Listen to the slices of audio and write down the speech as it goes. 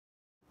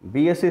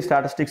BSc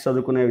Statistics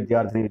చదువుకునే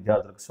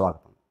విద్యార్థులకు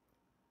స్వాగతం.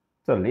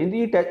 సో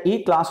ఈ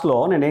క్లాస్లో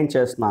నేను ఏం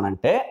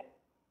చేస్తున్నానంటే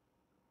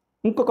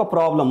ఇంకొక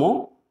problem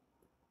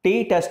tea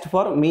test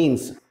for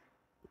means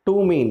 2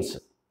 means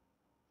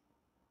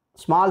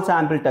small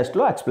sample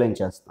టెస్ట్లో ఎక్స్ప్లెయిన్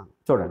చేస్తాను.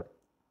 చూడండి,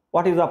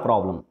 what is the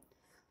problem?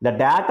 The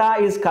data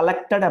is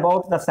collected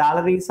about the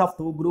salaries of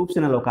 2 groups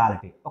in a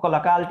locality. ఒక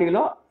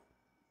లొకాలిటీలో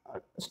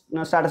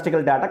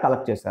స్టాటిస్టికల్ డేటా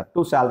కలెక్ట్ చేశారు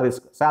 2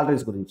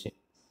 సాలరీస్ గురించి.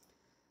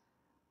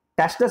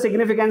 Test the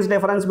significance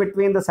difference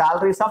between the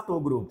salaries of 2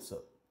 groups.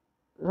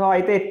 So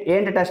అయితే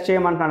ఏంటి test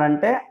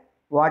చేయమంటున్నాడంటే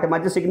వాటి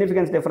మధ్య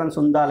significance difference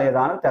ఉందా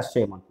లేదా అని టెస్ట్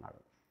చేయమంటున్నాడు.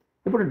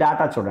 ఇప్పుడు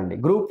డేటా చూడండి,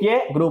 group A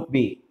group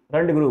B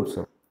 2 groups,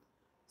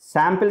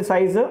 sample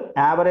size,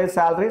 average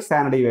salary,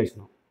 standard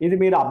deviation. ఇది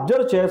మీరు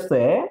అబ్జర్వ్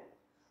చేస్తే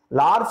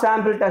లార్జ్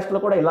శాంపిల్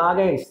టెస్ట్లో కూడా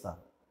ఇలాగే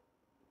ఇస్తారు,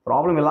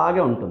 ప్రాబ్లం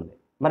ఇలాగే ఉంటుంది.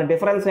 మరి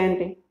డిఫరెన్స్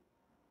ఏంటి?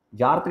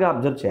 జాగ్రత్తగా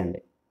అబ్జర్వ్ చేయండి.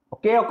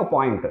 ఒకే ఒక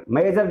పాయింట్,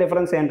 మేజర్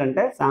డిఫరెన్స్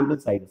ఏంటంటే శాంపిల్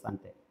సైజెస్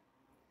అంతే.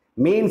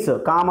 మీన్స్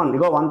కామన్,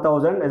 ఇగో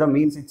 1000 ఏదో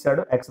మీన్స్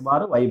ఇచ్చాడు, X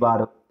bar why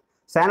bar.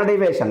 Standard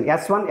deviation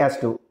S1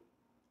 S2,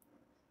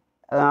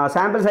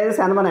 sample sizes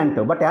N1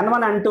 N2. But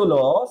N1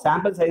 N2లో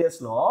sample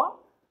సైజెస్లో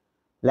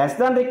less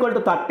than equal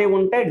to 30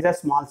 ఉంటే it's a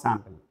small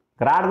sample,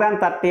 greater than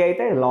 30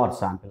 అయితే large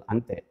sample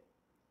అంతే.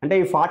 అంటే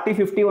ఈ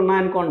 40-50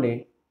 ఉన్నాయనుకోండి,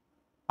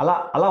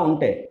 అలా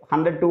ఉంటే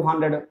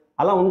 100-200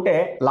 అలా ఉంటే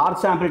లార్జ్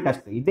శాంపిల్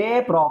టెస్ట్. ఇదే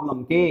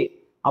ప్రాబ్లంకి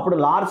అప్పుడు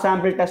large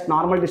sample test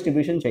normal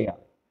distribution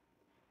చేయాలి.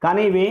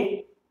 కానీ ఇవి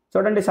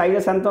చూడండి,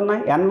 సైజెస్ ఎంత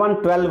ఉన్నాయి? N1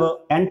 12,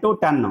 N2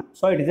 10.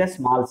 So it is a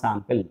small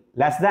sample,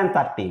 less than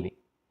 30. ఇవి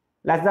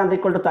లెస్ దాన్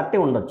ఈక్వల్ టు 30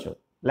 ఉండొచ్చు,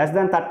 లెస్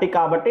దాన్ 30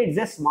 కాబట్టి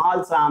it's a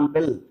small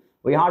sample.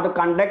 We have to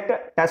conduct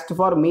test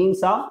for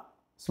means of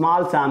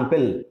small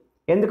sample.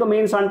 ఎందుకు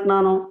means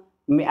అంటున్నాను?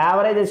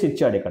 Averages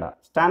ఇచ్చాడు ఇక్కడ,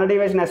 standard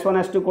deviation S1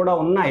 S2 కూడా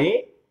ఉన్నాయి.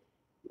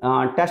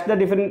 Test the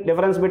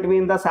difference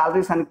between the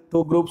salaries and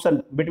 2 groups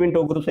and between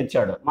 2 groups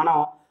ఇచ్చాడు. మనం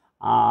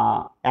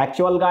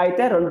యాక్చువల్గా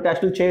అయితే 2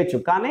 టెస్టులు చేయొచ్చు,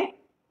 కానీ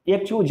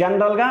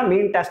జనరల్గా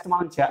మీన్ టెస్ట్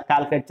మనం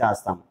క్యాలిక్యులేట్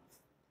చేస్తాం.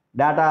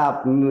 డేటా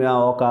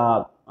ఒక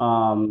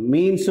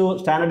మీన్స్,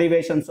 స్టాండర్డ్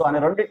డీవియేషన్స్ అనే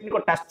రెండింటిని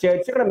కూడా టెస్ట్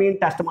చేయొచ్చు. ఇక్కడ మీన్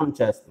టెస్ట్ మనం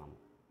చేస్తున్నాం.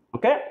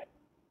 ఓకే,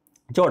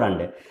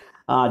 చూడండి,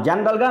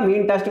 జనరల్గా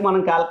మీన్ టెస్ట్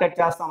మనం క్యాలిక్యులేట్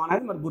చేస్తాం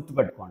అనేది మరి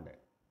గుర్తుపెట్టుకోండి.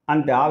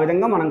 అంతే, ఆ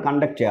విధంగా మనం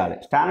కండక్ట్ చేయాలి.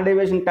 స్టాండర్డ్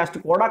డీవియేషన్ టెస్ట్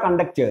కూడా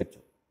కండక్ట్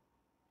చేయొచ్చు.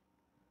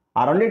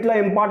 ఆ రెండిట్లో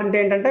ఇంపార్టెంట్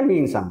ఏంటంటే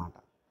మీన్స్ అన్నమాట.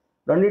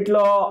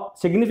 రెండిట్లో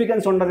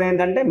సిగ్నిఫికెన్స్ ఉండదు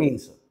ఏంటంటే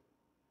మీన్స్.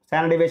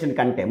 స్టాండర్డ్ డీవియేషన్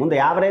కంటే ముందు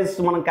యావరేజ్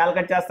మనం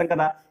క్యాలిక్యులేట్ చేస్తాం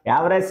కదా,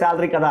 యావరేజ్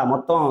శాలరీ కదా,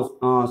 మొత్తం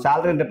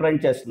శాలరీని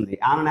రిప్రజెంట్ చేస్తుంది.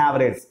 ఆన్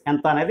యావరేజ్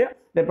ఎంత అనేది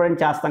రిప్రజెంట్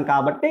చేస్తాం.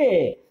 కాబట్టి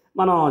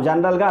మనం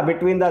జనరల్గా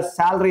బిట్వీన్ ద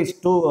సాలరీస్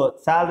 2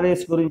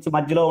 సాలరీస్ గురించి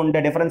మధ్యలో ఉండే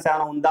డిఫరెన్స్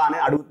ఏమైనా ఉందా అని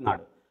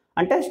అడుగుతున్నాడు.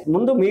 అంటే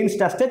ముందు మీన్స్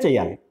టెస్టే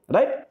చేయాలి,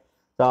 రైట్?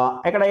 సో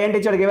ఇక్కడ ఏంటి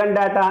ఇచ్చాడు? Given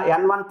data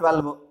N1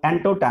 12,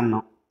 N2 10,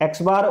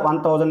 X bar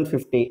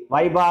 1050,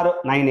 why bar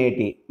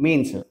 980.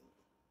 Means,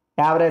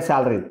 average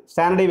salary,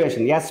 standard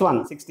deviation S1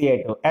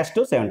 68,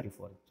 S2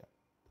 74.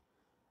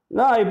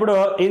 ఇప్పుడు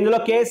ఇందులో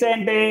కేసు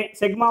ఏంటి?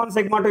 సిగ్మా 1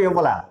 సిగ్మా 2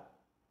 ఇవ్వలే,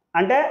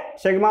 అంటే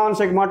sigma 1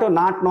 sigma 2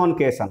 not known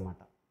case అనమాట.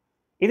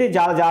 ఇది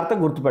చాలా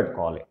జాగ్రత్తగా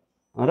గుర్తుపెట్టుకోవాలి,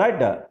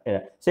 right?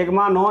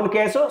 Sigma known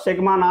case,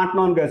 sigma not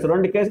known case,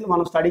 2 కేసులు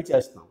మనం స్టడీ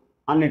చేస్తున్నాం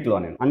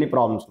అన్ని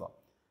ప్రాబ్లమ్స్లో.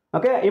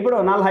 ఓకే, ఇప్పుడు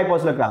నల్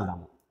హైపోసిస్లోకి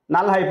వెళ్దాము.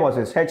 నల్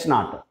హైపోసిస్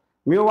H0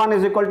 μ1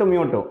 =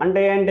 μ2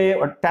 అంటే ఏంటి?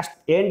 టెస్ట్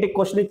ఏంటి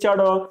క్వశ్చన్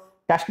ఇచ్చాడు?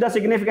 Test the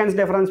significance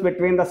difference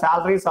between the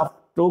salaries of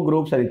 2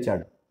 groups అని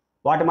ఇచ్చాడు.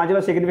 వాటి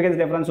మధ్యలో సిగ్నిఫికెన్స్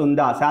డిఫరెన్స్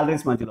ఉందా?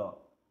 సాలరీస్ మధ్యలో,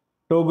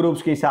 2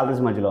 గ్రూప్స్కి సాలరీస్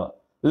మధ్యలో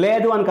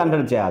లేదు అని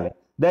కన్సిడర్ చేయాలి.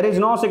 There is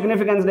no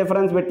significance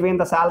difference between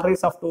the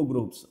salaries of 2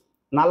 groups.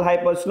 Null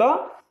హైపోసిస్లో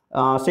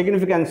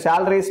significance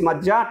salaries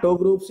మధ్య 2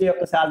 గ్రూప్స్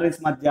యొక్క సాలరీస్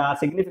మధ్య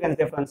సిగ్నిఫికెన్స్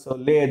డిఫరెన్స్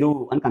లేదు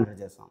అని కన్సిడర్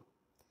చేస్తాం.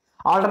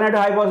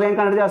 ఆల్టర్నేటివ్ హైపోసిస్ ఏం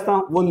కన్సిడర్ చేస్తాం?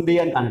 ఉంది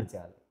అని కన్సిడర్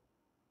చేయాలి.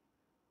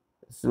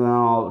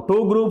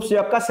 2 గ్రూప్స్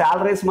యొక్క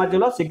సాలరీస్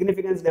మధ్యలో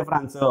సిగ్నిఫికెన్స్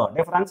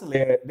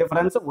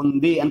డిఫరెన్స్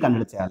ఉంది అని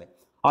కన్సిడర్ చేయాలి.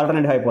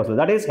 ఆల్టర్నేటివ్ హైపోసిస్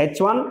దట్ ఈస్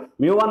H1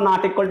 μ1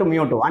 ≠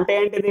 μ2 అంటే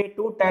ఏంటిది?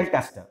 2 టైల్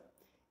టెస్ట్.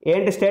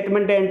 ఏంటి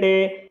స్టేట్మెంట్ ఏంటి?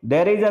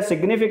 There is a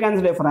significance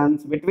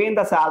difference between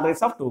the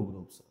salaries of 2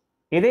 groups.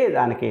 ఇది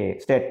దానికి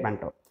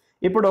స్టేట్మెంట్.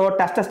 ఇప్పుడు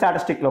టెస్ట్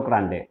స్టాటిస్టిక్లోకి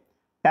రండి.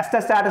 Test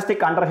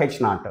statistic under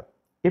H0.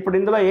 ఇప్పుడు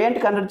ఇందులో ఏంటి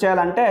కన్సిడర్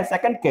చేయాలంటే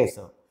second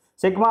case,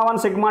 sigma 1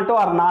 sigma 2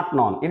 are not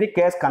known. ఇది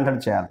కేసు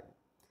కన్సిడర్ చేయాలి.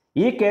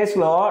 ఈ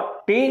కేసులో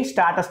టీ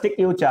స్టాటిస్టిక్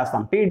యూజ్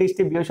చేస్తాం, టీ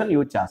డిస్ట్రిబ్యూషన్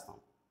యూజ్ చేస్తాం.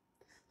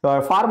 సో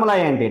ఫార్ములా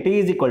ఏంటి? T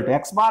 =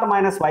 x bar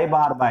minus y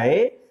bar by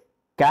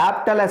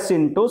capital S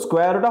into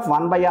square root of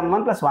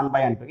 1/n1 +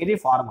 1/n2. ఇది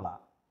formula.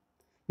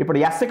 ఇప్పుడు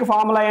ఎస్కి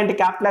formula ఏంటి?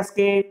 Capital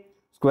ఎస్కి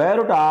square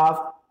root of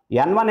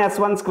n1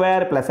 s1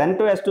 square plus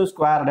n2 s2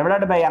 square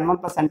divided by n1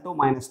 + n2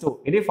 - 2.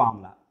 ఇది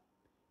formula.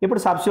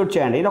 ఇప్పుడు substitute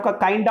చేయండి. ఇది ఒక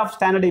kind of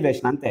standard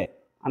deviation అంతే,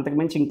 అంతకు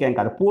మించి ఇంకేం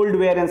కాదు. పూల్డ్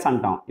వేరియన్స్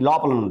అంటాం, ఈ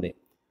లోపల ఉంది.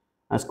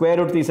 స్క్వేర్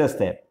రూట్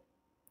తీసేస్తే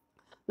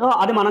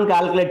అది మనం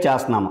క్యాలిక్యులేట్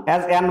చేస్తున్నాము.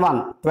 N1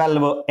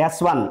 12,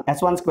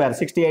 S1 square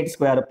 68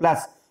 square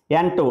plus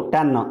N2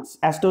 10,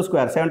 S2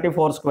 square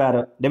 74 square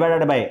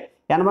divided by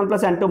n1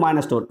 + n2 -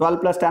 2,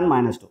 12 +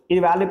 10 - 2. ఇది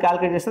వాల్యూ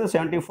క్యాలిక్యులేట్ చేస్తే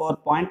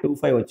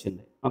 74.25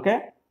 వచ్చింది. ఓకే,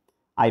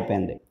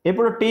 అయిపోయింది.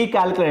 ఇప్పుడు టీ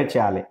క్యాలిక్యులేట్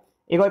చేయాలి.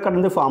 ఇగో ఇక్కడ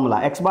ఉంది formula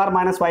x bar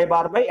minus y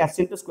bar by s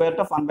into square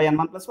root of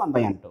 1/n1 plus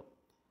 1/n2.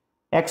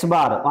 x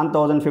bar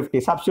 1050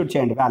 substitute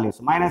చేయండి values,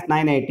 minus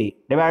 980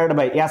 divided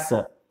by s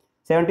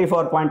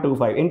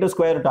 74.25 into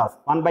square root of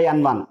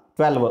 1/n1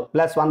 12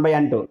 plus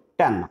 1/n2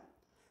 10.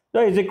 So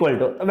is equal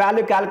to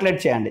value calculate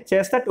చేయండి,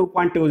 చేస్తే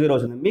 2.20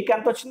 వచ్చింది. మీకు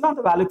ఎంత వచ్చిందో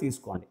అంత value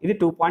తీసుకోండి. ఇది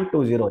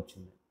 2.20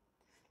 వచ్చింది.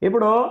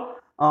 ఇప్పుడు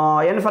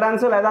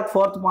ఇన్ఫరెన్స్ లేదా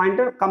fourth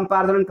point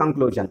comparison and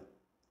conclusion.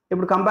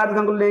 ఇప్పుడు కంపారిజన్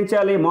కంక్లూజన్ ఏం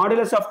చేయాలి?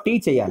 మాడ్యులస్ ఆఫ్ టీ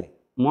చేయాలి.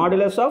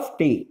 మాడ్యులస్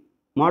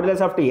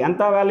ఆఫ్ టీ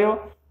ఎంత వాల్యూ?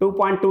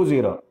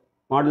 2.20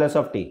 modulus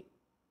of tea.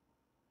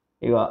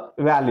 ఇక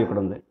వాల్యూ ఇక్కడ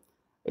ఉంది.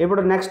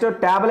 ఇప్పుడు నెక్స్ట్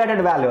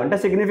టాబులేటెడ్ వాల్యూ అంటే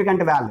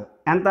సిగ్నిఫికెంట్ వాల్యూ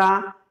ఎంత?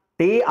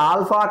 Tea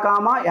alpha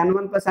comma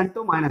n1 plus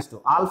n2 minus 2.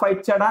 Alpha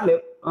ఇచ్చాడా?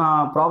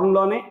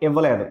 ప్రాబ్లంలోనే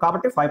ఇవ్వలేదు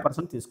కాబట్టి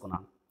 5%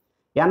 తీసుకున్నాను.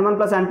 n1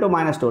 plus n2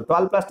 minus 2,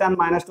 12 plus 10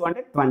 minus 2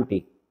 అంటే 20.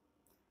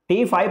 Tea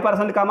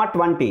 5% comma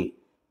 20.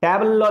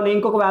 టేబుల్లోని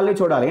ఇంకొక వాల్యూ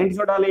చూడాలి. ఏంటి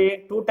చూడాలి?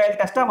 2 టైల్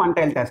టెస్టా 1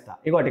 టైల్ టెస్టా?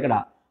 ఇగోటి ఇక్కడ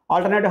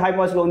ఆల్టర్నేటివ్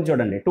హైపోథిసిస్ ఉంది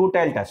చూడండి, 2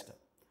 టైల్ టెస్ట్.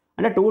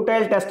 అంటే 2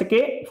 టైల్ టెస్ట్కి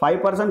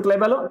 5%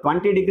 level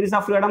 20 degrees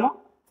of freedom,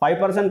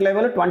 5%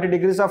 level 20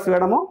 degrees of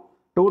freedom.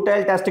 2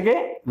 tile టెస్ట్కి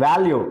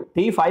value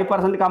tea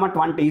 5% comma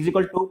 20 is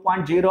equal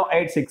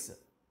 2.086.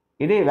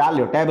 ఇది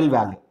వాల్యూ, టేబుల్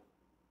వాల్యూ.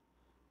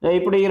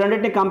 ఇప్పుడు ఈ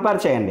రెండింటిని కంపేర్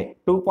చేయండి.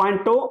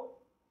 2.2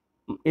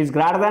 is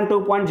greater than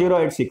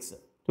 2.086.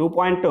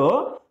 2.2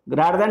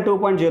 greater than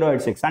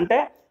 2.086 అంటే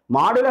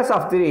modulus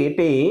of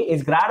T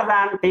is greater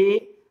than tea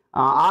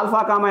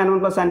alpha comma n1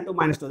 plus n2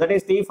 minus 2, that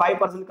is T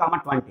 5% comma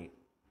 20.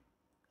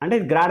 అంటే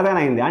ఇది greater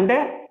than అయింది. అంటే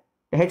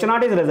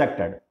H0 is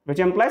rejected, which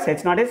implies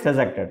H0 is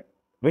rejected,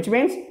 which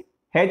means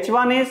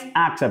H1 is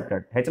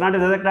accepted. H0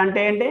 is rejected అంటే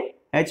ఏంటి?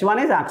 H1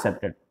 is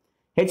accepted.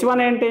 H1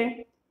 ఏంటి?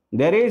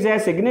 There is a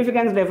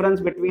significant difference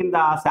between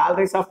the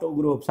salaries of two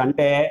groups.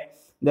 అంటే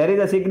there is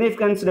a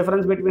significant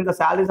difference between the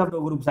salaries of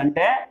two groups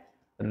అంటే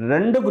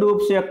రెండు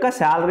groups యొక్క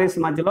salaries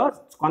మధ్యలో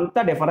కొంత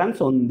difference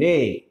ఉంది,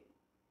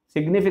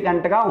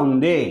 సిగ్నిఫికెంట్గా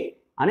ఉంది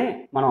అని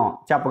మనం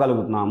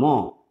చెప్పగలుగుతున్నాము.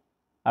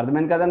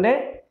 అర్థమైంది కదండి?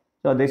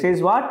 So this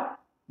is what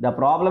the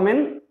problem in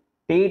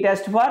T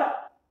test for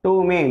 2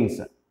 means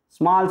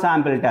small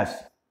sample test.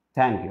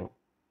 Thank you.